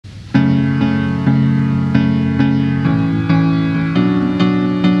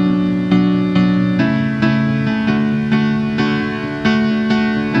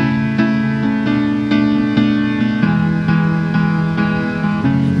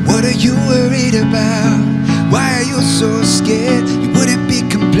you worried about? Why are you so scared? You wouldn't be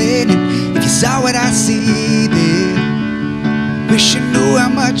complaining if you saw what I see there. Wish you knew how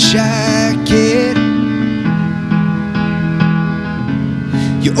much I cared.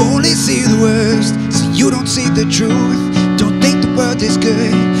 You only see the worst, so you don't see the truth. Don't think the world is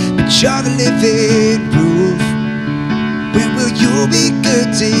good, but you're the living proof. When will you be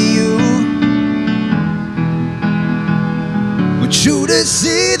good to you? Want you to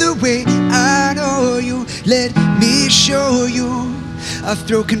see the way I know you. Let me show you. I'll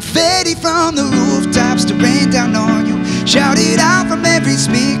throw confetti from the rooftops to rain down on you. Shout it out from every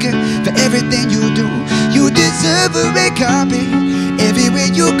speaker for everything you do. You deserve a red carpet everywhere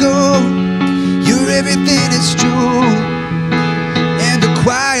you go. Your everything is true, and the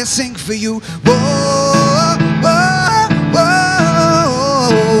choir sing for you. Whoa, whoa,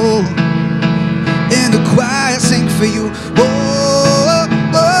 whoa. And the choir sing for you. Whoa,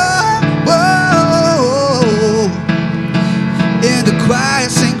 whoa, whoa. And the choir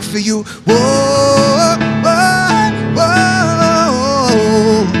sing for you. Whoa, whoa, whoa.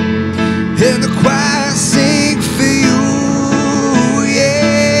 And the choir sing for you.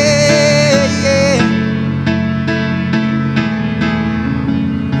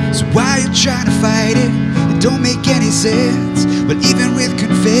 Why you trying to fight it? It don't make any sense. Well, even with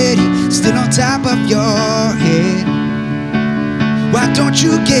confetti still on top of your head, why don't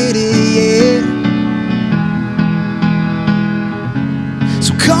you get it yet?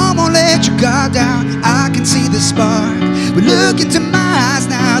 So come on, let your guard down. I can see the spark. But look into my eyes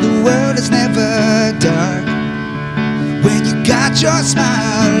now. The world is never dark when you got your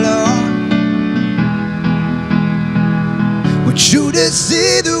smile on. Want you to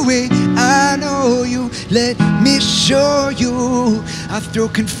see the way I know you. Let me show you. I throw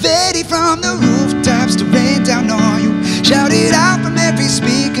confetti from the rooftops to rain down on you. Shout it out from every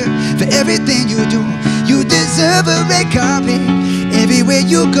speaker for everything you do. You deserve a red carpet everywhere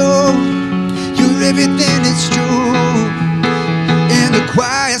you go. Your everything is true, and the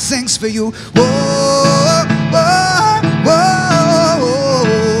choir sings for you. Whoa, whoa, whoa.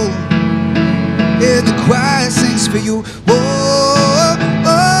 And the choir sings for you. Whoa,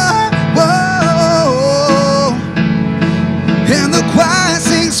 whoa, whoa. And the choir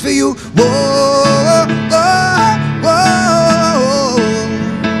sings for you. Whoa, whoa, whoa.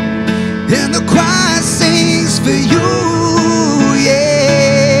 And the choir sings for you,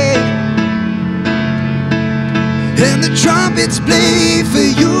 yeah. And the trumpets play for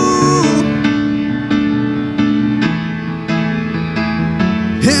you.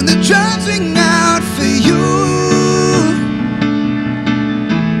 And the drums ring out for you.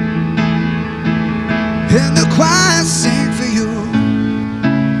 And the choir sing for you.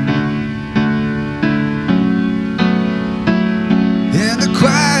 And the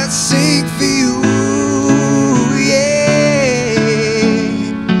choir sing for you, yeah.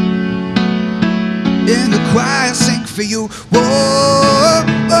 And the choir sing for you. Whoa,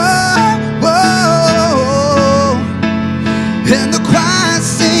 whoa.